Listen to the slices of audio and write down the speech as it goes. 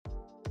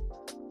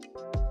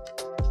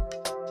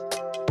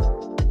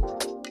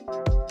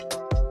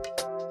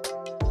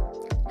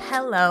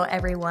Hello,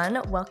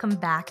 everyone. Welcome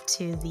back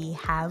to the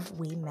Have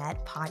We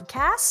Met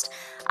podcast.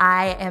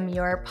 I am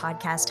your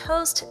podcast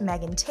host,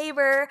 Megan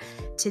Tabor.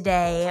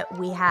 Today,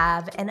 we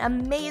have an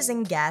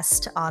amazing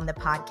guest on the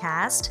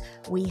podcast.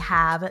 We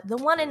have the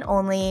one and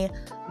only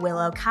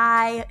Willow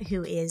Kaii,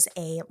 who is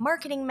a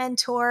marketing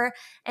mentor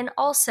and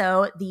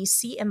also the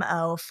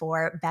CMO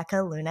for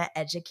Becca Luna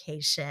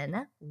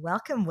Education.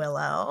 Welcome,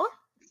 Willow.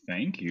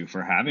 Thank you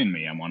for having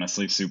me. I'm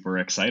honestly super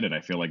excited.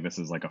 I feel like this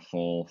is like a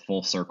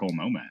full circle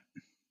moment.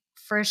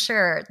 For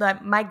sure.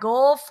 My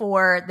goal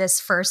for this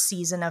first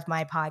season of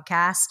my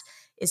podcast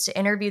is to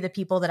interview the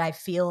people that I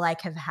feel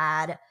like have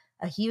had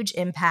a huge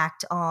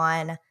impact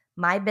on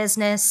my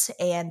business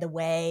and the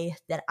way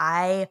that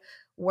I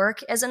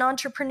work as an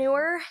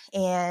entrepreneur.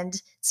 And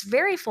it's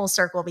very full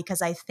circle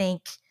because I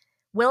think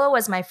Willow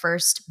was my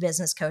first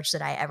business coach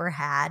that I ever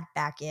had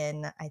back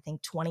in, I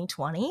think,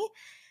 2020.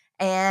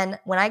 And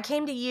when I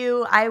came to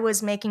you, I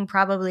was making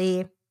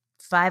probably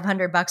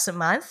 $500 a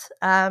month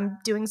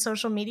doing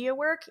social media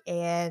work.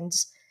 And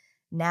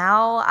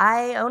now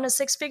I own a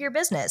six-figure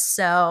business.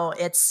 So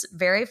it's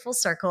very full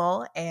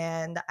circle.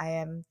 And I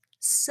am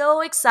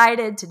so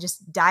excited to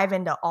just dive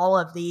into all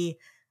of the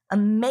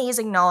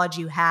amazing knowledge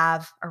you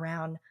have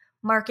around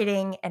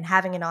marketing and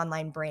having an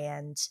online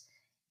brand.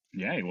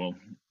 Yeah, well,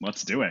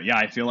 let's do it. Yeah,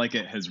 I feel like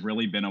it has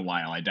really been a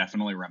while. I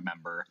definitely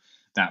remember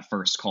that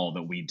first call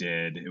that we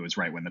did. It was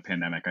right when the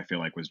pandemic, I feel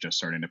like, was just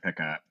starting to pick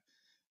up.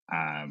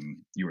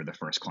 You were the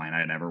first client I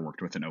had ever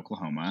worked with in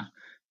Oklahoma.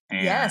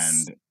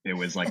 Yes. And it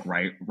was like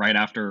right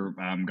after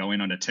going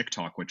onto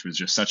TikTok, which was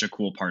just such a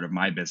cool part of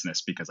my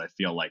business because I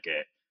feel like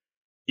it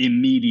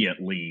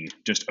immediately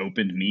just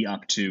opened me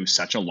up to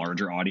such a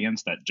larger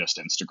audience that just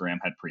Instagram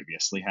had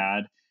previously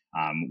had,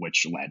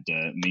 which led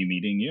to me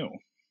meeting you.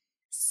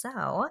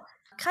 So,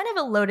 kind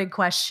of a loaded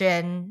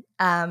question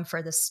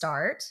for the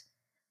start.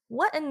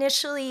 What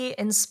initially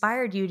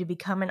inspired you to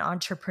become an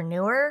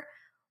entrepreneur?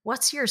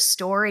 What's your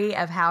story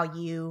of how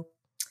you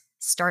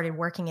started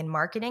working in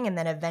marketing and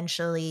then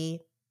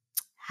eventually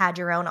had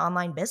your own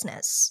online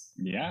business?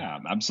 Yeah,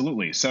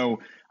 absolutely. So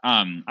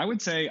I would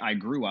say I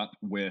grew up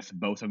with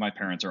both of my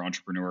parents are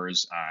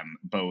entrepreneurs,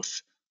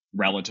 both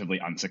relatively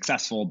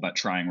unsuccessful, but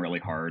trying really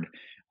hard.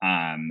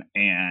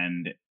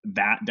 And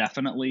that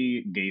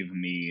definitely gave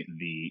me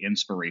the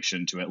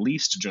inspiration to at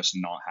least just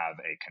not have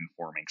a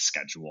conforming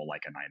schedule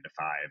like a 9 to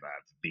 5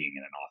 of being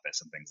in an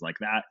office and things like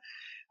that.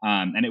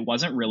 And it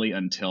wasn't really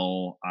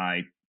until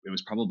it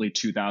was probably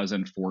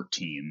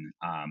 2014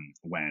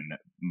 when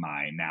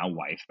my now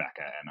wife,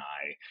 Becca, and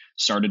I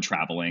started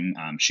traveling.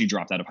 She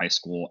dropped out of high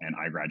school and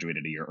I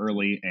graduated a year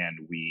early,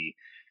 and we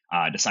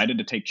decided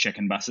to take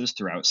chicken buses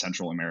throughout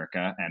Central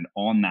America. And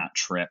on that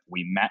trip,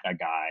 we met a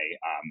guy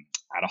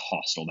at a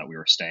hostel that we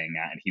were staying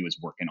at, and he was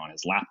working on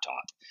his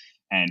laptop.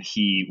 And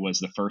he was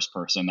the first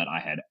person that I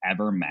had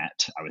ever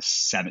met. I was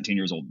 17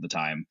 years old at the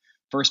time.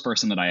 First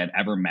person that I had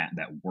ever met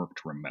that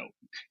worked remote.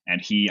 And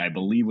he, I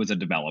believe, was a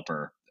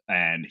developer.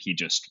 And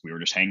we were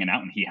just hanging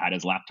out, and he had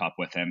his laptop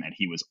with him, and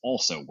he was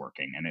also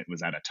working. And it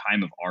was at a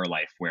time of our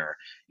life where,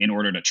 in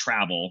order to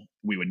travel,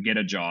 we would get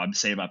a job,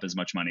 save up as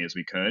much money as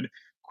we could,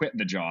 quit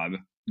the job,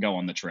 go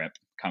on the trip,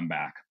 come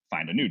back,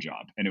 find a new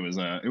job. And it was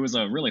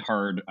a really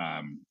hard,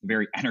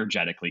 very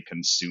energetically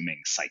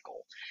consuming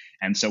cycle.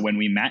 And so when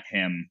we met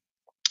him,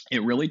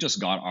 it really just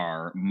got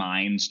our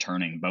minds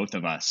turning, both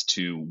of us,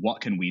 to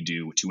what can we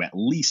do to at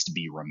least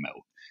be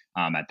remote.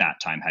 At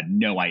that time, had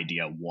no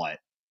idea what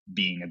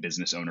being a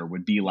business owner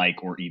would be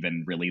like, or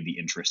even really the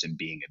interest in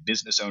being a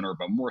business owner,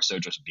 but more so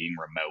just being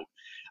remote.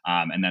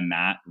 And then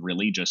that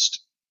really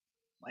just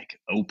like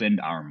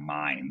opened our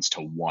minds to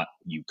what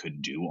you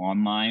could do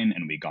online,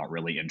 and we got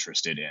really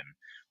interested in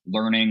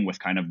learning with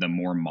kind of the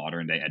more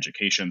modern day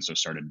education. So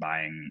started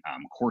buying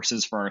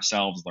courses for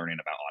ourselves, learning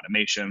about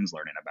automations,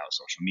 learning about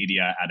social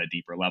media at a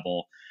deeper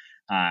level.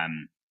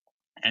 um,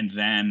 and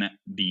then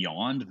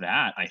beyond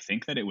that, I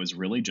think that it was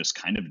really just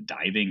kind of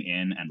diving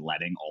in and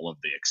letting all of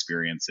the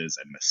experiences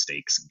and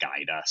mistakes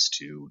guide us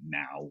to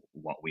now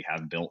what we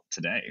have built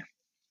today.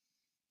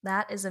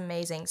 That is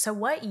amazing. So,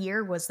 what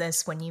year was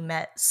this when you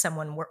met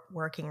someone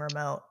working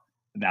remote?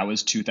 That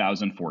was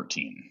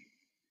 2014.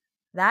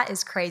 That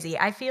is crazy.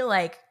 I feel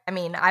like, I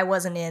mean, I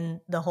wasn't in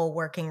the whole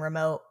working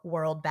remote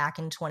world back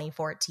in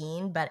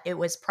 2014, but it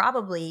was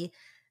probably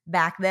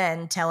back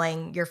then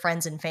telling your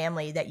friends and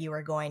family that you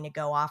were going to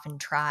go off and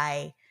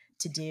try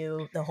to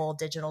do the whole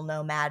digital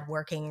nomad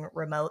working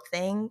remote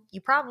thing.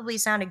 You probably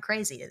sounded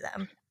crazy to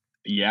them.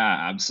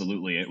 Yeah,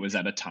 absolutely. It was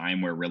at a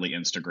time where really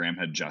Instagram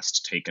had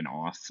just taken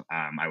off.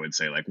 I would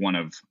say like one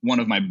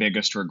of my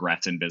biggest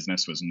regrets in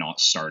business was not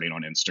starting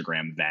on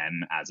Instagram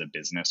then as a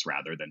business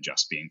rather than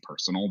just being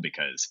personal,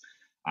 because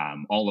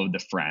all of the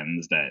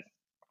friends that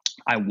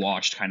I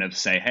watched kind of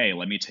say, "Hey,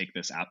 let me take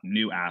this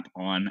new app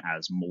on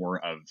as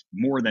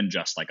more than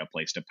just like a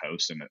place to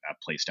post and a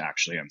place to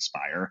actually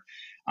inspire,"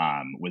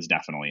 was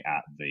definitely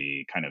at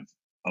the kind of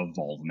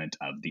evolvement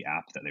of the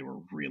app that they were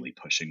really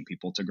pushing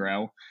people to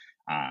grow.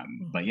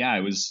 But Mhm. yeah,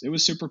 it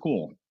was super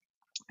cool.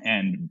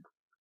 And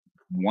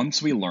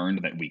once we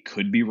learned that we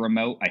could be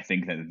remote, I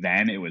think that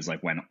then it was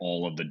like when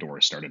all of the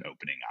doors started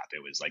opening up.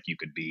 It was like you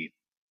could be,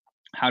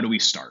 how do we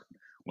start?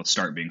 Let's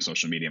start being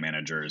social media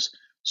managers,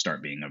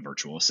 start being a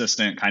virtual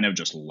assistant, kind of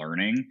just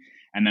learning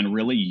and then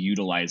really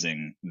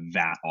utilizing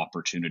that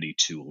opportunity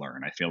to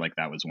learn. I feel like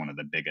that was one of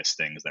the biggest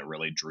things that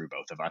really drew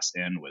both of us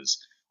in was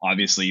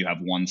obviously you have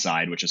one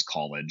side, which is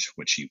college,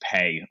 which you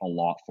pay a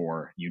lot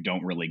for. You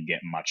don't really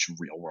get much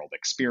real world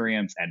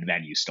experience, and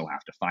then you still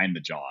have to find the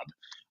job.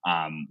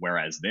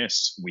 Whereas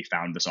this, we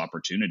found this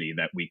opportunity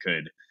that we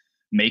could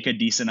make a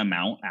decent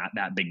amount at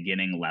that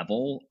beginning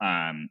level.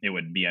 It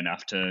would be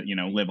enough to,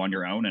 live on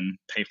your own and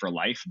pay for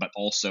life. But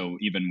also,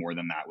 even more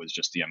than that, was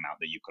just the amount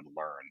that you could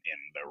learn in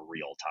the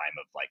real time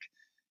of like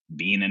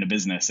being in a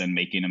business and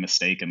making a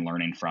mistake and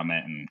learning from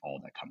it and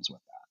all that comes with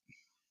that.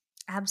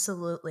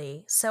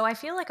 Absolutely. So I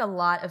feel like a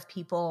lot of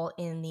people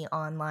in the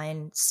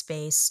online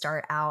space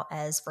start out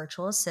as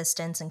virtual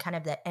assistants and kind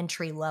of the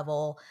entry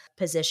level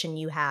position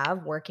you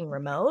have working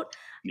remote.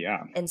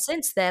 Yeah. And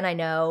since then, I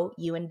know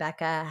you and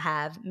Becca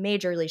have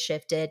majorly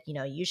shifted.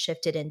 You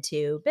shifted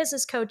into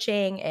business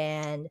coaching,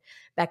 and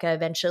Becca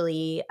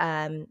eventually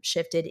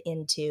shifted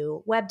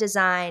into web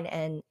design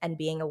and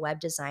being a web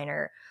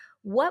designer.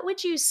 What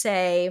would you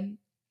say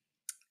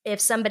if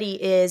somebody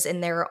is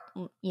in their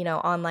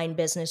online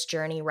business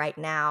journey right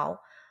now?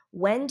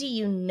 When do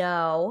you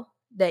know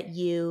that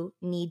you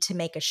need to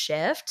make a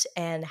shift,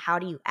 and how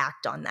do you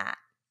act on that?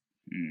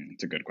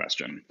 It's a good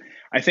question.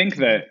 I think Mhm.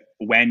 that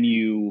when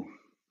you,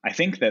 I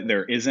think that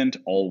there isn't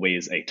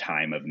always a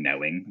time of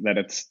knowing that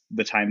it's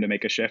the time to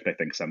make a shift. I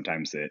think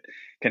sometimes it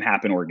can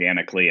happen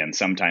organically, and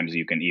sometimes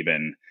you can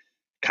even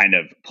kind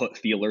of put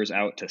feelers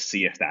out to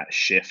see if that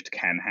shift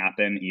can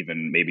happen,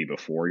 even maybe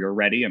before you're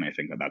ready. And I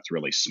think that that's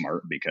really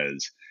smart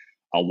because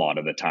a lot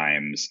of the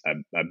times,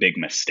 a big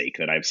mistake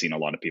that I've seen a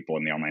lot of people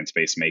in the online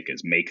space make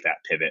is make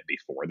that pivot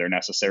before they're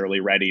necessarily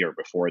ready or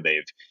before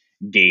they've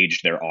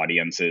gauged their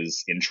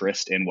audience's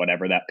interest in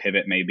whatever that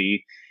pivot may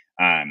be.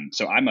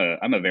 So I'm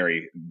a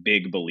very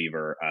big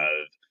believer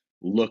of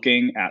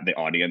looking at the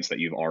audience that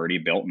you've already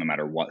built, no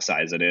matter what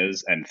size it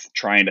is, and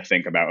trying to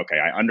think about, okay,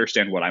 I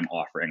understand what I'm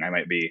offering. I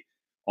might be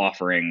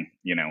offering,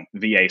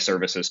 VA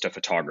services to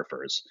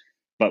photographers.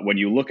 But when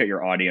you look at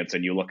your audience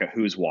and you look at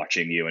who's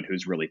watching you and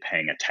who's really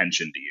paying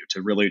attention to you,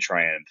 to really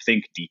try and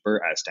think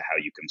deeper as to how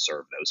you can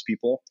serve those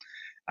people.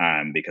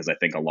 Because I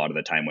think a lot of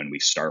the time when we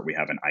start, we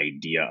have an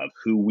idea of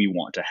who we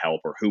want to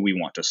help or who we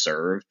want to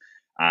serve.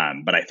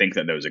 But I think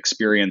that those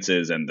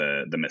experiences and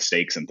the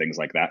mistakes and things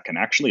like that can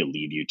actually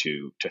lead you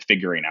to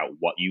figuring out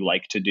what you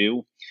like to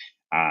do,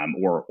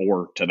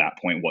 or to that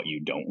point, what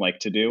you don't like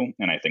to do.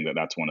 And I think that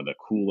that's one of the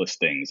coolest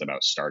things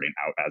about starting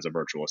out as a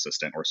virtual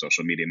assistant or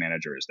social media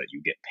manager is that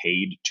you get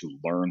paid to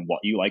learn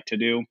what you like to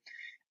do.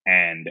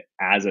 And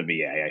as a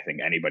VA, I think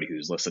anybody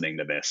who's listening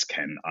to this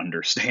can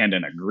understand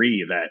and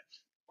agree that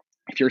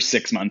if you're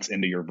 6 months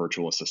into your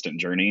virtual assistant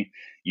journey,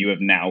 you have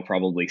now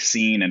probably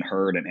seen and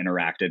heard and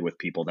interacted with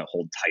people that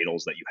hold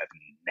titles that you have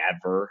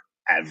never,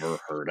 ever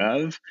heard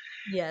of.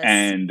 Yes.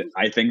 And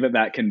I think that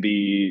that can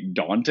be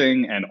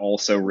daunting and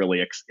also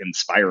really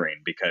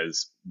inspiring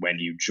because when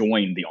you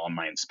join the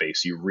online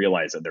space, you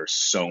realize that there's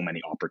so many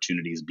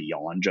opportunities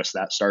beyond just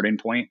that starting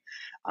point,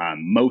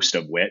 most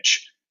of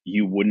which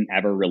you wouldn't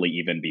ever really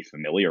even be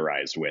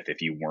familiarized with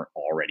if you weren't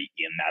already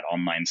in that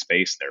online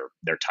space.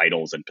 They're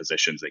titles and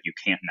positions that you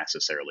can't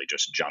necessarily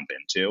just jump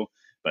into,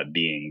 but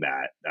being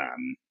that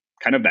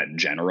kind of that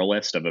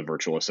generalist of a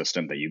virtual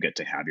assistant that you get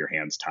to have your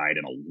hands tied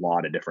in a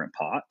lot of different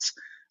pots,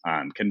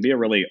 can be a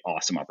really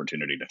awesome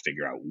opportunity to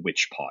figure out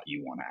which pot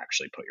you want to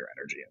actually put your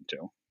energy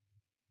into.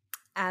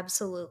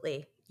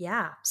 Absolutely.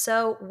 Yeah.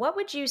 So, what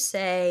would you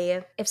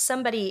say if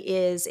somebody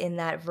is in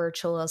that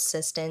virtual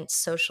assistant,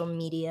 social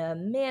media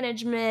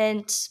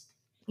management,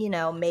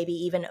 maybe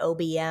even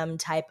OBM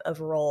type of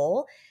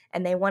role,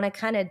 and they want to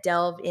kind of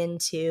delve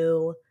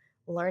into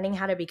learning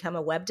how to become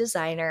a web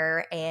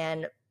designer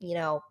and,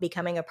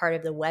 becoming a part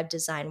of the web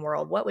design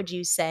world? What would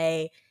you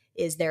say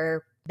is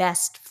their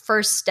best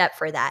first step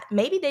for that?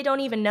 Maybe they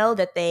don't even know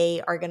that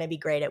they are going to be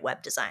great at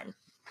web design.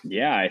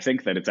 Yeah, I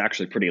think that it's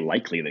actually pretty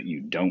likely that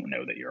you don't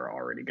know that you're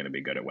already going to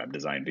be good at web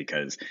design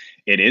because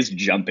it is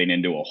jumping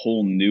into a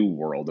whole new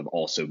world of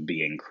also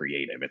being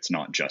creative. It's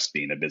not just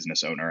being a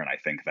business owner. And I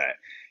think that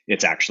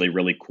it's actually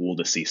really cool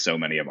to see so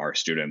many of our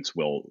students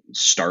will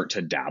start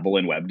to dabble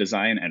in web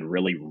design and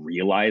really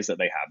realize that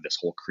they have this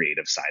whole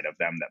creative side of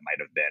them that might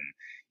have been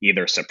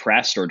either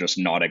suppressed or just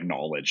not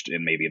acknowledged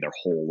in maybe their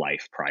whole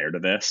life prior to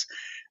this.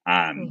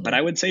 But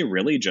I would say,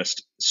 really,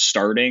 just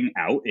starting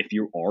out, if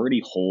you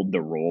already hold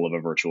the role of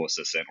a virtual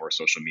assistant or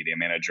social media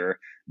manager,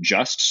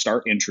 just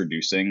start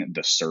introducing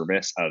the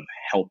service of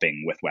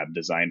helping with web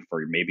design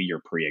for maybe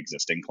your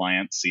pre-existing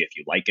clients. See if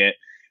you like it,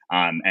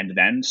 and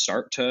then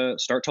start to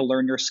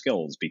learn your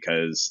skills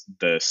because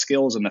the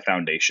skills and the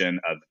foundation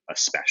of,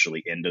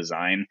 especially in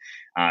design,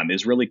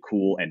 is really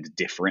cool and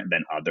different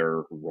than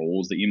other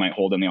roles that you might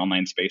hold in the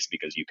online space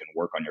because you can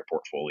work on your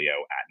portfolio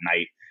at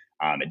night.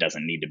 It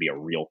doesn't need to be a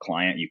real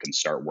client. You can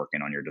start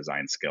working on your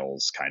design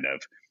skills kind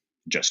of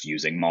just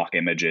using mock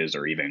images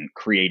or even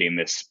creating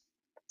this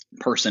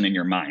person in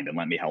your mind and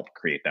let me help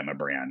create them a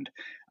brand.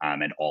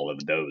 And all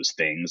of those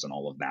things and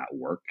all of that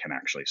work can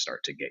actually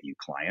start to get you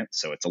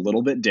clients. So it's a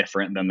little bit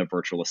different than the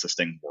virtual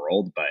assisting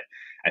world, but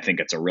I think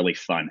it's a really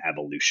fun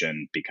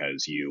evolution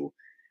because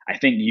I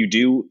think you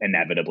do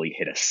inevitably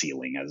hit a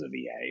ceiling as a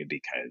VA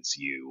because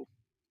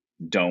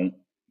don't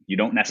you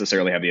don't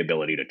necessarily have the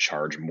ability to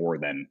charge more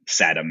than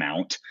said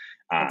amount.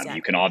 You can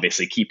Exactly.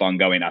 obviously keep on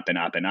going up and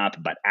up and up,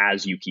 but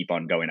as you keep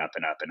on going up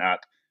and up and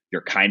up,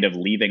 you're kind of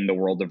leaving the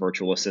world of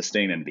virtual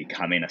assisting and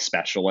becoming a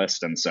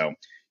specialist. And so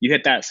you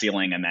hit that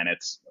ceiling, and then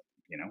it's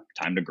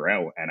time to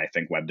grow. And I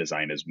think web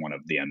design is one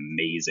of the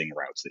amazing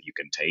routes that you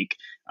can take,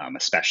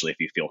 especially if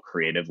you feel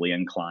creatively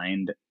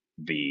inclined.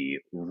 The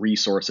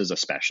resources,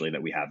 especially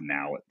that we have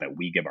now, that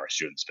we give our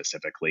students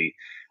specifically,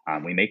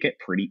 we make it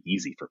pretty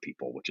easy for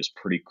people, which is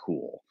pretty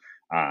cool.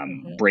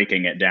 Hmm.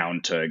 Breaking it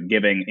down to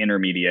giving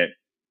intermediate,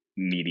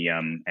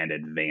 medium, and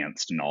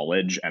advanced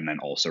knowledge, and then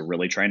also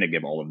really trying to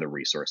give all of the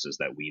resources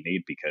that we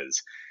need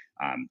because,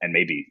 and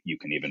maybe you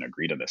can even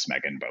agree to this,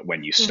 Megan, but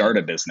when you Hmm. start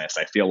a business,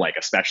 I feel like,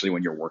 especially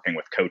when you're working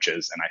with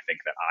coaches, and I think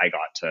that I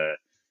got to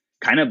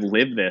kind of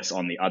live this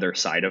on the other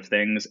side of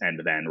things and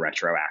then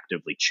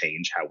retroactively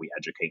change how we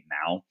educate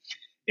now,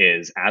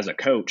 is as a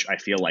coach, I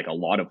feel like a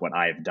lot of what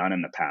I've done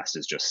in the past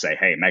is just say,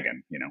 hey,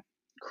 Megan,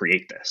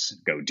 create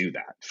this, go do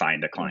that,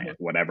 find a client,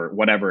 Hmm.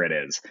 whatever it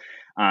is.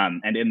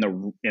 And in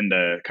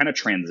the kind of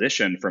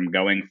transition from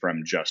going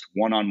from just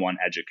one-on-one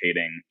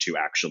educating to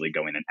actually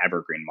going an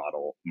evergreen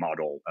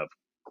model of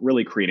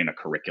really creating a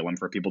curriculum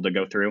for people to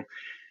go through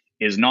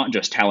is not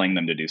just telling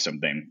them to do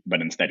something,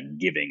 but instead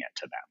giving it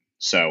to them.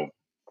 So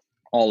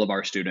all of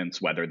our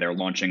students, whether they're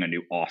launching a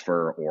new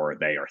offer or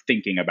they are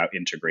thinking about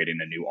integrating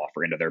a new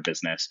offer into their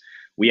business,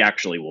 we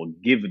actually will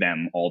give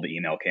them all the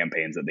email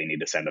campaigns that they need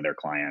to send to their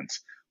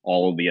clients,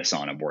 all of the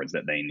Asana boards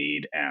that they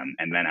need, and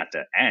then at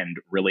the end,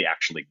 really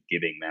actually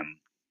giving them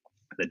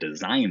the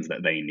designs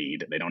that they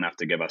need. They don't have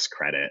to give us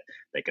credit.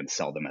 They can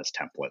sell them as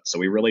templates. So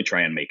we really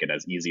try and make it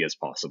as easy as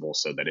possible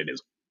so that it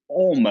is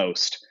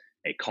almost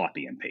a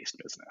copy and paste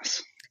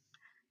business.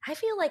 I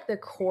feel like the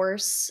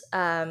course,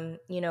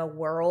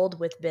 world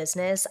with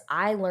business,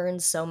 I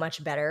learned so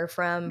much better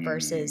from Mm,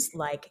 versus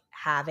like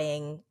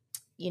having,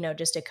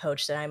 just a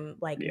coach that I'm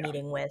like yeah.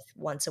 meeting with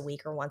once a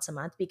week or once a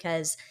month,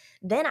 because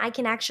then I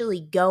can actually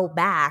go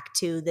back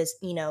to this,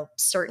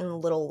 certain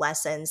little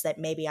lessons that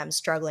maybe I'm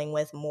struggling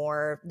with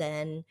more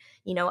than,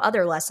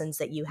 other lessons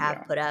that you have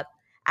Yeah. put up,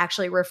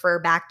 actually refer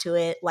back to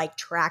it, like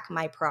track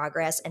my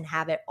progress and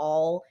have it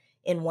all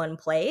in one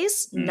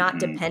place, not Hmm.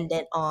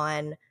 dependent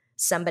on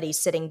somebody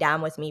sitting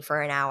down with me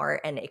for an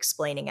hour and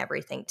explaining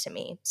everything to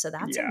me. So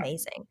that's Yeah.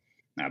 amazing.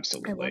 I love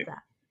Absolutely.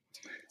 that.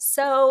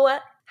 So,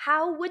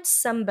 how would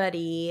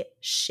somebody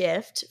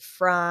shift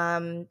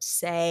from,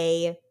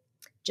 say,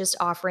 just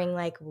offering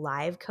like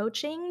live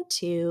coaching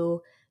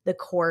to the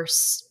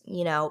course,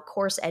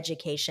 course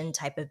education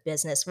type of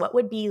business? What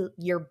would be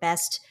your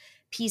best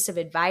piece of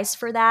advice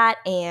for that?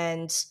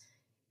 And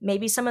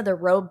maybe some of the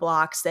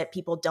roadblocks that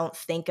people don't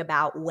think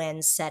about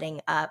when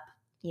setting up,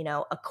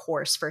 a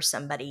course for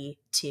somebody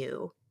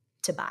to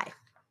buy.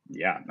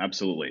 Yeah,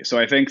 absolutely. So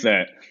I think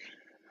that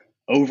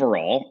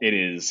overall, it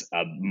is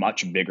a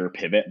much bigger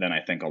pivot than I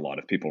think a lot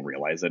of people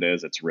realize it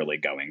is. It's really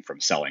going from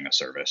selling a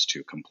service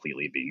to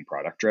completely being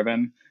product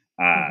driven.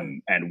 Hmm.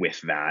 And with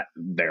that,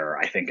 there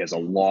I think is a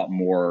lot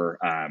more.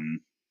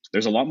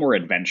 There's a lot more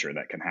adventure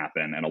that can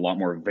happen, and a lot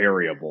more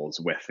variables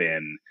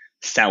within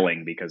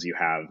selling because you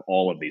have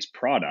all of these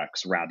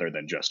products rather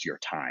than just your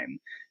time.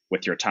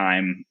 With your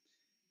time,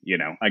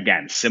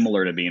 again,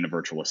 similar to being a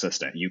virtual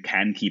assistant, you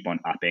can keep on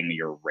upping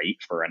your rate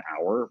for an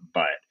hour,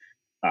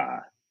 but uh,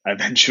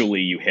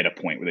 eventually you hit a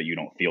point that you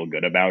don't feel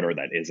good about or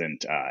that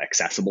isn't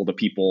accessible to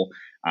people.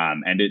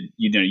 And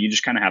you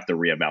just kind of have to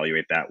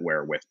reevaluate that.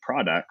 Where with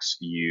products,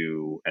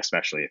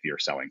 especially if you're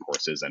selling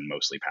courses and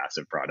mostly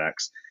passive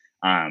products,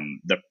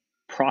 the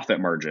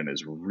profit margin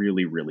is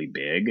really, really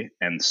big.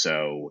 And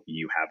so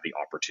you have the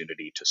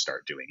opportunity to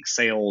start doing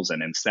sales.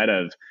 And instead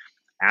of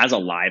as a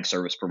live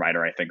service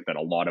provider, I think that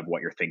a lot of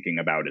what you're thinking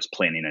about is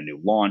planning a new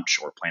launch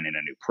or planning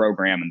a new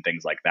program and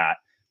things like that.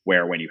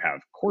 Where when you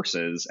have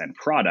courses and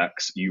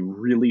products, you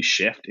really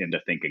shift into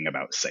thinking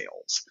about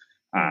sales.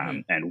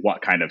 Hmm. And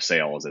what kind of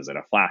sales? Is it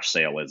a flash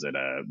sale? Is it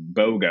a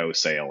BOGO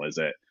sale? Is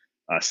it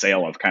a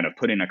sale of kind of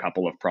putting a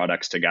couple of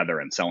products together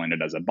and selling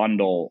it as a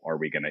bundle? Are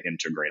we going to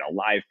integrate a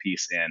live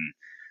piece in?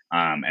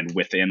 And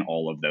within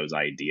all of those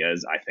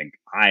ideas, I think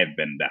I've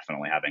been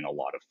definitely having a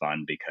lot of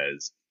fun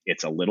because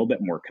it's a little bit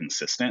more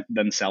consistent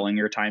than selling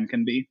your time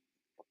can be.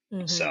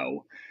 Hmm.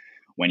 So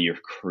when you're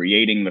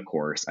creating the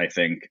course, I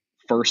think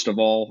first of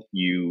all,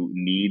 you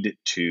need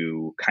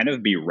to kind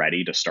of be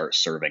ready to start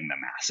serving the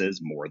masses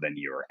more than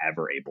you're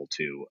ever able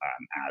to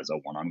as a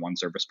one on one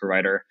service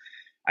provider.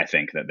 I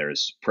think that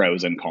there's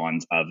pros and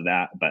cons of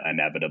that, but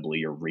inevitably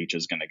your reach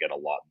is going to get a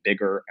lot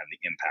bigger and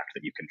the impact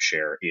that you can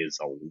share is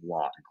a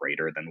lot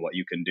greater than what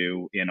you can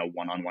do in a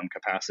one on one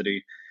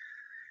capacity.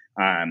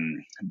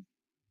 Um,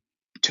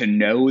 to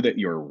know that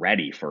you're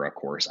ready for a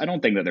course. I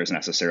don't think that there's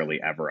necessarily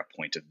ever a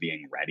point of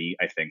being ready.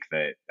 I think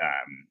that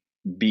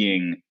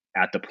being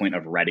at the point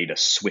of ready to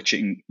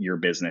switching your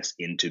business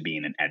into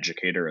being an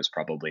educator is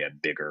probably a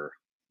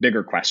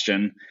bigger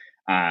question.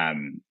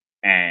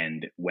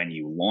 And when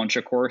you launch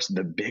a course,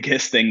 the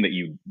biggest thing that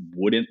you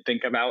wouldn't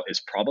think about is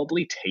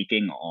probably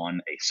taking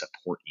on a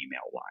support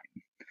email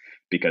line.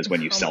 Because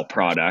when you Oh my sell gosh.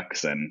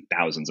 products and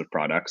thousands of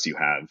products, you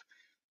have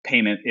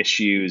payment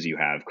issues, you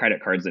have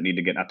credit cards that need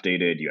to get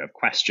updated, you have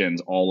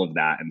questions, all of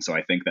that. And so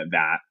I think that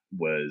that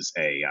was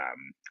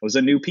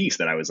a new piece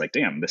that I was like,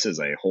 damn, this is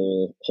a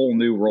whole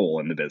new role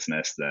in the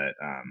business that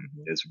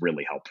Mhm. is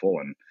really helpful,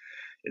 and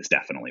is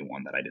definitely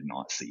one that I did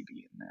not see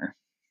being there.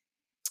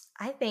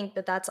 I think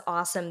that that's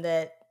awesome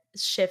that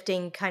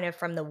shifting kind of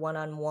from the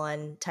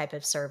one-on-one type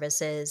of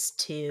services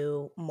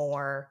to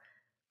more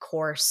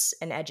course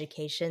and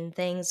education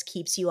things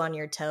keeps you on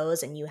your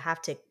toes, and you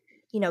have to,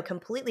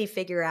 completely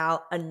figure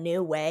out a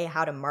new way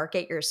how to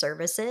market your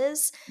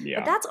services. But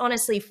Yeah, that's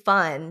honestly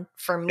fun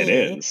for it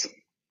me, is.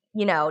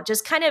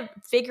 just kind of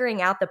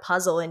figuring out the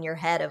puzzle in your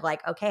head of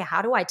like, okay,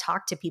 how do I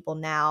talk to people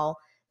now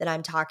that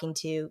I'm talking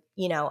to,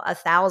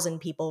 1,000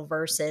 people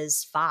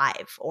versus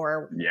five,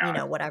 or,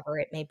 Yeah, whatever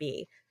it may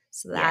be.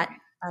 So yeah.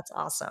 that's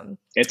awesome.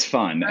 It's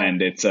fun, Um,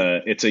 and it's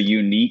a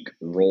unique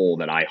role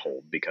that I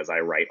hold because I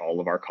write all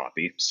of our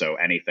copy. So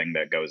anything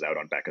that goes out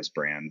on Becca's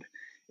brand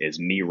is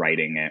me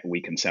writing it.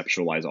 We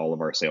conceptualize all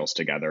of our sales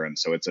together, and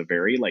so it's a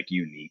very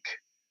unique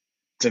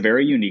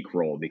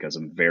role because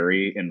I'm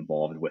very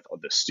involved with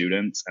the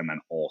students and then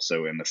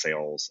also in the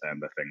sales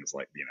and the things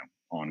like,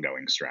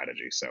 ongoing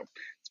strategy. So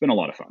it's been a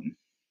lot of fun.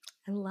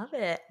 I love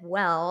it.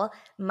 Well,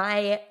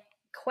 my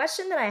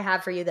question that I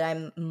have for you that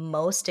I'm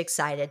most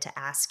excited to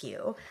ask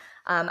you.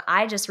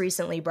 I just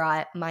recently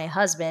brought my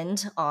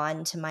husband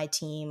on to my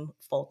team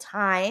full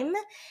time.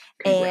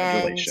 And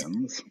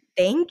Congratulations.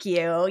 thank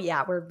you.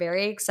 Yeah, we're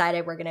very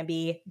excited. We're going to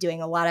be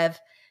doing a lot of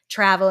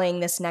traveling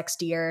this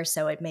next year,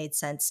 so it made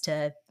sense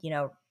to,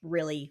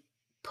 really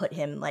put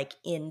him like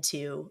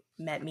into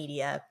Met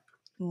Media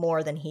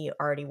more than he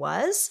already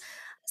was.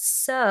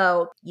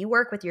 So, you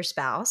work with your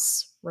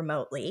spouse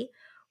remotely.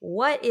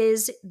 What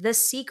is the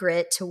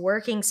secret to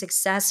working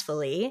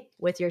successfully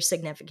with your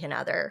significant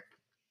other?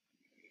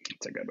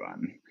 It's a good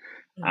one.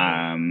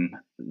 Mhm.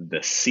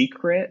 The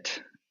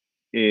secret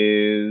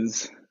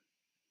is,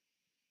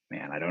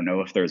 man, I don't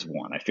know if there's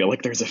one. I feel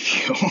like there's a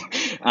few.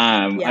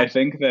 Yeah, I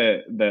think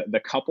that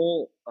the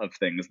couple of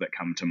things that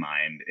come to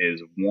mind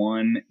is,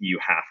 one, you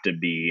have to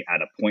be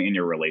at a point in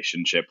your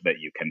relationship that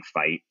you can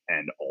fight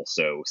and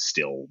also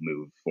still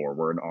move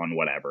forward on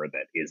whatever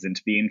that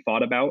isn't being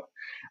fought about.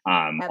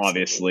 absolutely.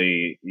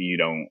 Obviously, you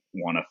don't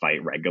want to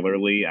fight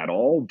regularly at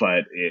all,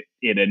 but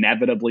it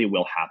inevitably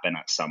will happen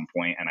at some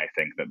point. And I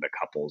think that the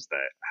couples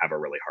that have a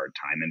really hard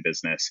time in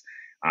business,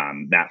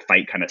 that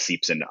fight kind of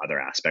seeps into other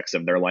aspects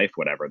of their life,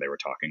 whatever they were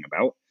talking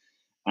about.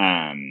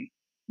 Um,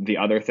 the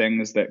other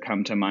things that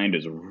come to mind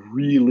is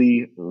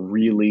really,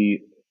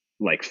 really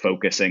like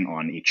focusing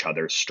on each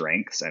other's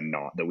strengths and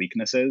not the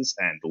weaknesses,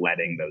 and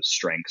letting Mhm. those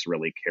strengths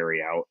really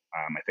carry out.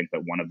 I think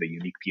that one of the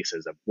unique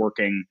pieces of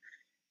working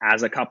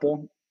as a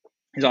couple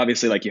is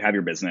obviously like you have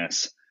your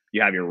business,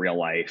 you have your real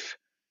life,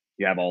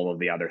 you have all of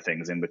the other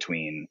things in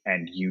between,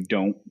 and you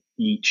don't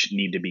each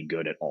need to be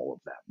good at all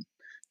of them.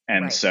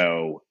 And Right.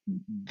 so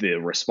the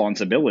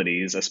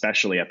responsibilities,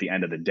 especially at the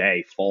end of the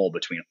day, fall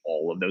between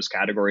all of those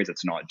categories.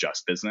 It's not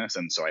just business.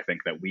 And so I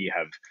think that we've,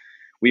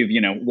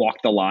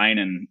 walked the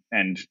line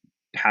and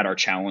had our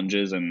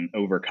challenges and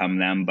overcome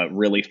them, but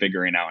really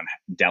figuring out and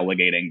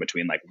delegating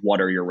between like what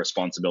are your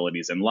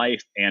responsibilities in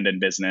life and in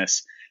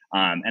business.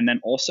 And then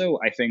also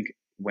I think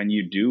when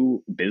you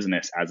do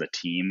business as a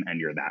team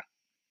and you're that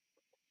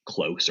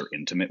close or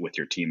intimate with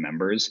your team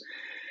members,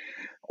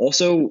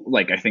 also,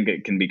 like, I think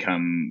it can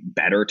become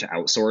better to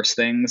outsource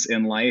things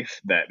in life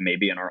that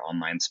maybe in our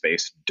online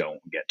space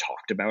don't get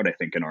talked about. I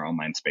think in our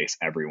online space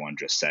everyone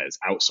just says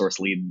outsource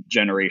lead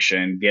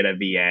generation, get a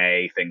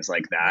VA, things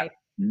like that. Right.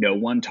 No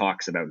one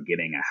talks about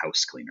getting a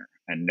house cleaner,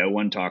 and no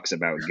one talks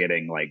about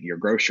getting like your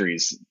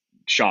groceries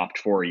shopped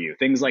for you,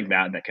 things like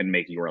that that can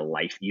make your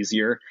life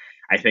easier.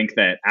 I think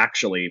that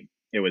actually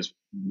it was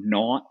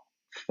not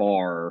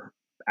far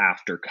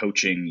after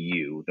coaching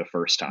you the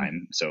first Mhm.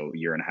 time, so a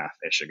year and a half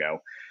ish ago,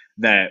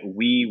 that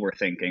we were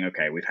thinking,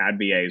 okay, we've had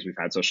VAs, we've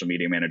had social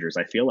media managers.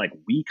 I feel like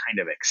we kind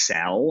of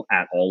excel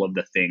at all of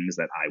the things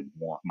that I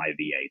want my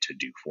VA to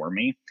do for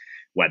me,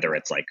 whether Right.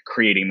 it's like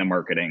creating the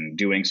marketing,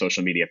 doing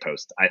social media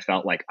posts. I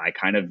felt like I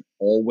kind of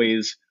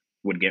always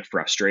would get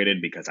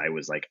frustrated because I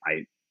was like,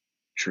 I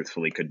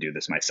truthfully could do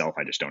this myself.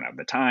 I just don't have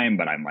the time,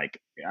 but I'm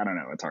like, I don't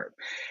know, it's hard.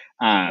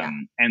 Yeah.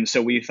 And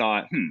so we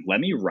thought, let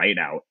me write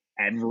out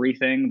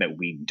everything that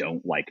we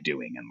don't like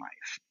doing in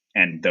life.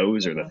 And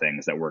those are the Mhm.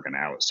 things that we're going to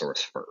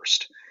outsource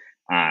first.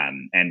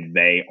 And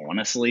they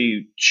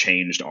honestly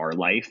changed our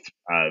life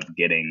of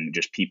getting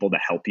just people to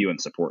help you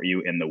and support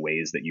you in the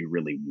ways that you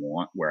really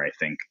want. Where I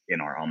think in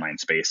our online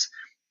space,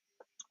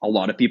 a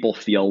lot of people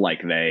feel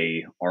like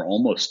they are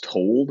almost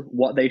told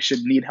what they should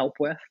need help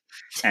with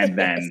and Yes.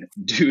 then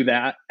do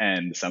that.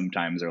 And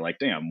sometimes they're like,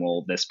 damn,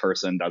 well, this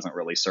person doesn't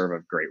really serve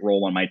a great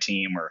role on my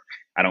team, or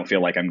I don't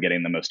feel like I'm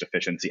getting the most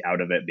efficiency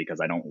out of it because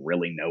I don't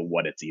really know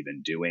what it's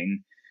even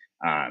doing.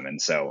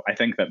 And so I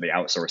think that the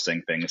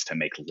outsourcing things to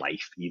make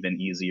life even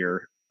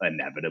easier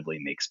inevitably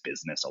makes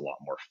business a lot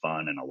more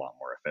fun and a lot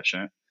more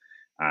efficient.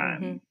 Hmm.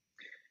 Um,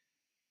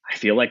 I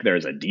feel like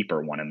there's a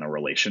deeper one in the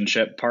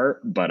relationship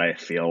part, but I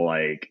feel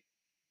like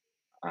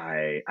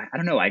I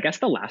don't know. I guess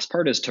the last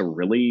part is to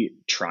really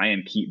try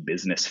and keep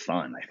business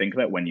fun. I think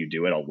that when you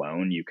do it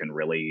alone, you can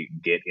really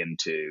get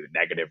into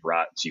negative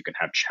ruts. You can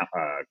have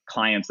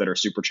clients that are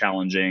super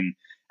challenging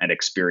and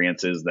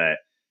experiences that,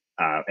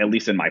 at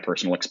least in my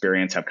personal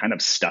experience, have kind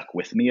of stuck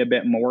with me a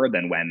bit more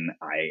than when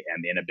I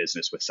am in a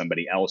business with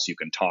somebody else. You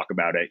can talk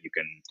about it. You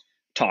can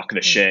talk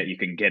the shit. Hmm. You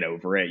can get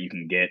over it. You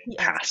can get Yes.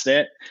 past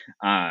it.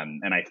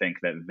 And I think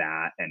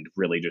that and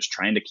really just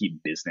trying to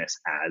keep business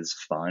as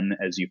fun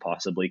as you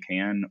possibly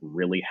can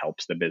really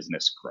helps the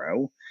business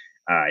grow.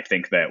 I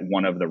think that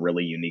one of the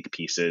really unique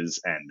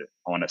pieces, and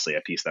honestly,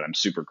 a piece that I'm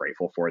super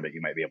grateful for that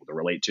you might be able to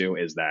relate to,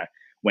 is that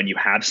when you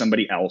have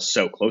somebody else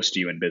so close to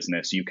you in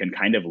business, you can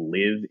kind of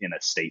live in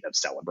a state of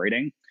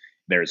celebrating.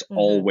 There's Hmm.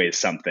 always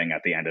something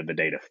at the end of the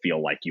day to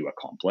feel like you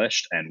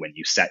accomplished. And when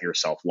you set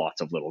yourself lots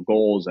of little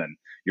goals, and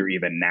you're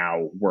even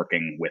now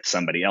working with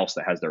somebody else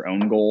that has their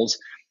own goals,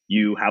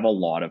 you have a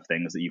lot of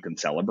things that you can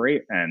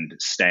celebrate. And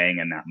staying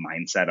in that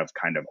mindset of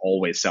kind of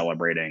always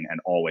celebrating and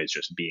always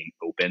just being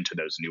open to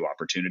those new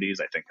opportunities,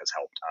 I think has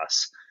helped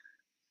us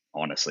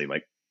honestly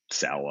like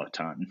sell a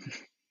ton.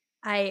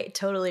 I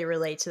totally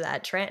relate to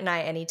that. Trent and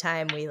I,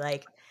 anytime we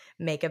like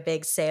make a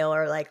big sale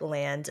or like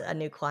land a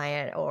new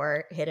client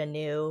or hit a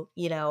new,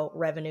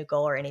 revenue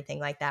goal or anything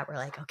like that, we're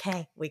like,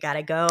 okay, we got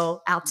to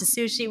go out to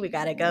sushi. We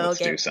got to go Let's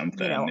get, do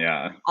something.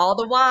 Yeah. all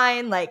the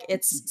wine. Like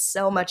it's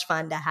so much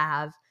fun to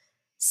have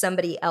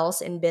somebody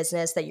else in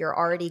business that you're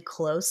already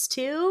close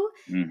to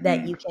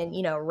that Hmm. you can,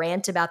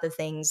 rant about the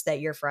things that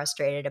you're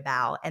frustrated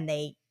about and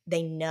they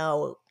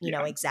know,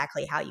 Yeah.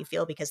 exactly how you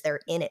feel because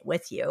they're in it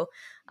with you.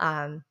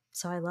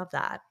 So I love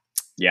that.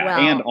 Yeah,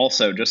 and Well,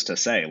 also just to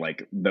say,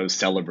 like those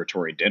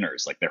celebratory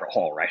dinners, like they're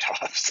all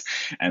write-offs,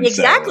 and so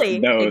exactly,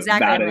 though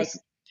exactly. I'm like,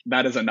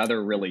 that is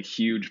another really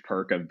huge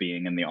perk of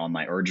being in the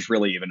online, or just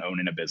really even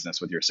owning a business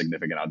with your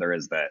significant other,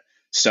 is that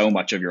so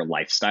much of your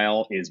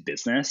lifestyle is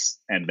business,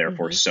 and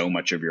therefore mhm, so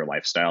much of your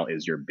lifestyle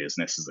is your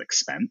business's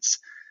expense,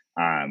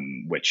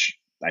 which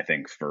I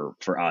think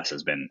for us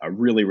has been a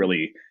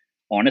really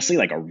honestly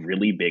like a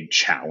really big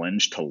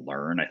challenge to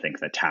learn. I think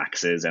the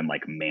taxes and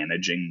like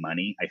managing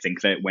money. I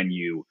think that when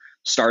you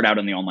start out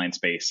in the online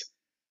space,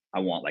 I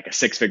want like a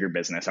six-figure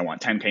business. I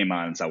want 10K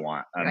months. I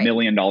want a right. $1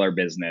 million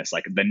business.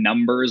 Like the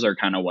numbers are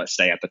kind of what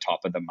stay at the top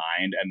of the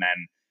mind. And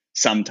then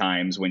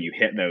sometimes when you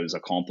hit those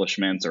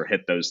accomplishments or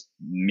hit those,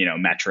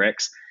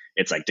 metrics,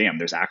 it's like, damn,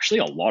 there's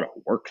actually a lot of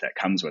work that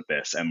comes with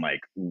this. And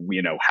like,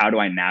 how do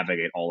I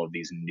navigate all of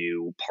these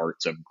new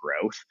parts of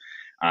growth?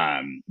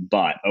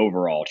 But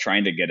overall,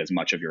 trying to get as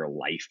much of your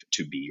life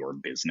to be your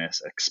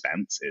business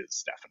expense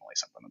is definitely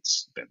something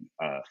that's been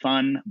a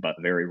fun but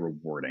very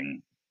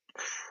rewarding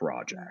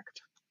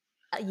project.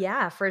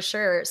 Yeah, for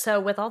sure. So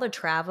with all the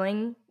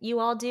traveling you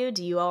all do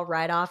you all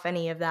write off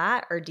any of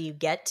that or do you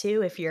get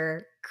to if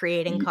you're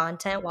creating Y-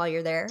 content while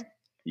you're there?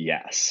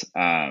 yes.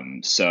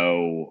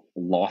 So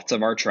lots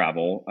of our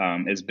travel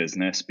is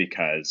business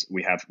because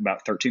we have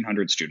about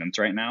 1,300 students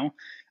right now,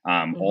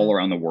 all Mhm.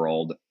 around the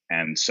world.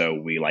 And so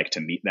we like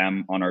to meet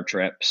them on our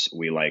trips.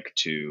 We like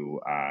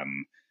to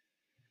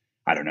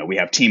I don't know. We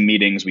have team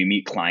meetings. We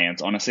meet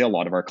clients. Honestly, a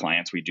lot of our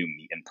clients we do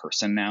meet in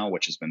person now,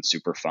 which has been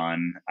super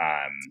fun.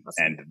 Awesome.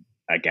 And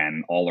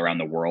again, all around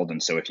the world.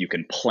 And so, if you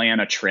can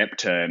plan a trip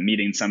to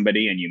meeting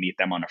somebody and you meet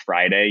them on a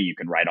Friday, you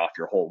can write off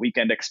your whole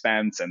weekend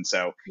expense. And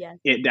so, Yes.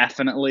 it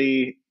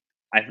definitely.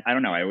 I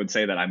don't know. I would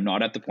say that I'm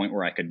not at the point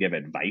where I could give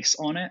advice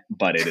on it,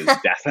 but it is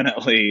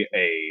definitely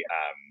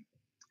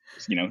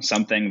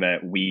something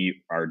that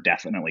we are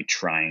definitely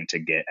trying to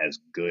get as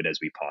good as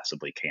we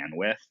possibly can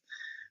with.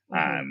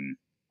 Mhm. Um,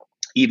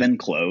 even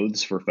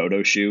clothes for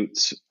photo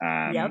shoots,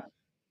 Yep,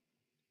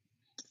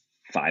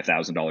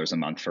 $5,000 a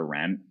month for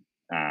rent,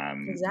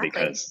 exactly.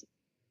 because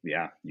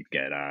yeah, you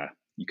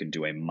can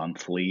do a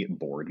monthly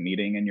board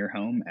meeting in your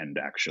home and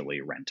actually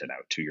rent it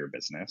out to your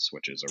business,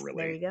 which is a There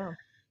really you go.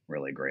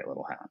 really great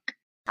little hack.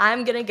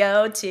 I'm going to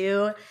go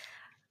to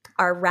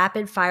our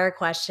rapid fire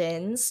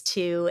questions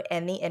to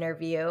end the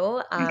interview,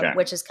 Okay,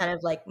 which is kind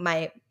of like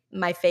my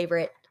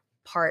favorite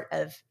part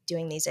of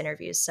doing these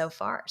interviews so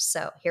far.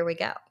 So here we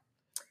go.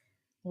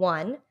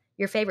 One,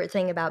 your favorite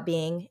thing about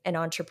being an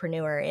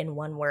entrepreneur in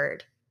one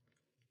word.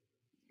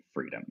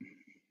 freedom,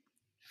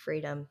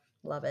 Freedom.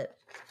 Love it.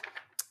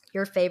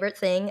 Your favorite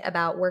thing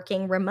about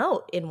working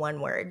remote in one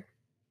word.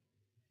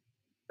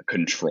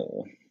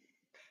 control.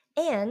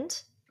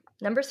 And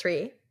number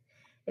three,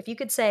 if you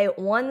could say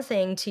one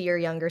thing to your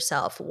younger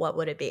self, what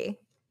would it be?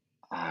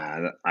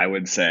 I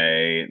would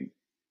say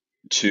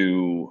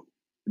to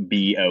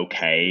be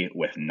okay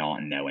with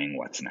not knowing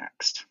what's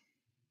next.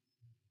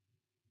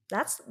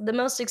 That's the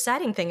most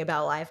exciting thing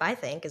about life, I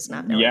think, is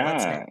not knowing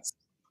what's Yeah. next.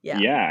 Yeah.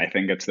 Yeah. I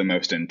think it's the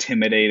most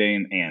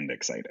intimidating and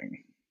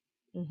exciting.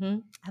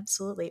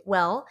 Absolutely.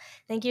 Well,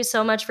 thank you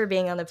so much for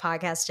being on the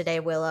podcast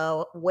today,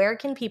 Willow. Where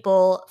can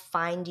people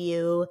find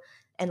you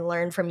and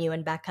learn from you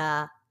and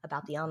Becca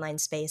about the online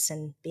space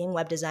and being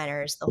web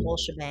designers, the whole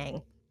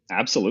shebang?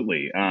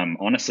 Absolutely.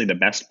 Honestly, the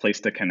best place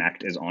to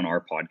connect is on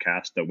our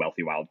podcast, the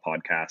Wealthy Wild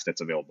podcast.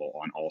 It's available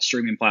on all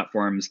streaming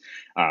platforms.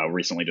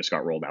 Recently just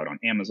got rolled out on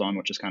Amazon,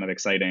 which is kind of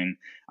exciting.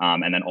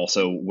 And then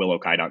also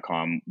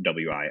willowkai.com,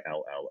 WILLOWKAII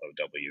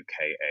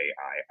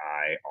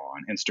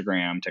on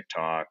Instagram,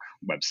 TikTok,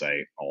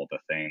 website, all the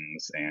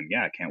things. And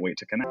yeah, I can't wait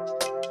to connect.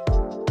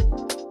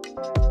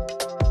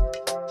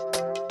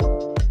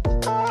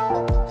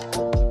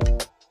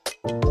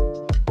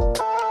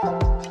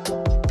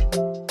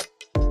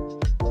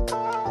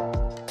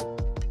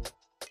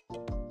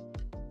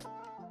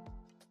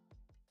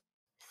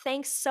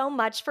 Thanks so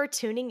much for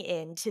tuning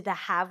in to the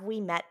Have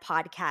We Met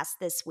podcast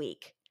this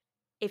week.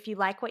 If you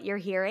like what you're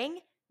hearing,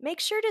 make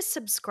sure to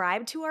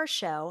subscribe to our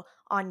show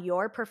on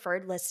your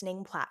preferred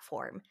listening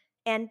platform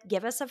and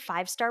give us a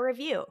 5-star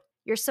review.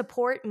 Your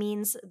support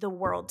means the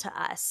world to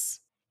us.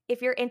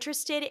 If you're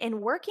interested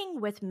in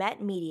working with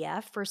Met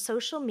Media for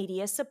social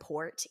media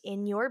support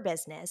in your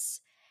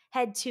business,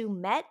 head to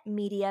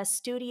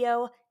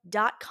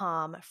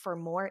metmediastudio.com for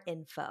more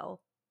info.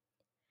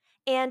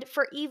 And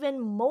for even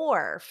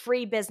more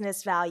free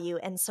business value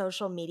and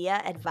social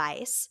media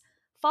advice,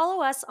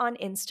 follow us on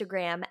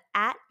Instagram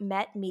at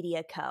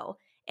MetMediaCo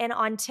and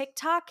on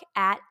TikTok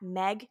at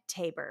Meg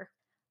Tabor.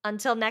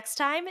 Until next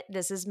time,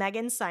 this is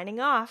Megan signing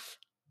off.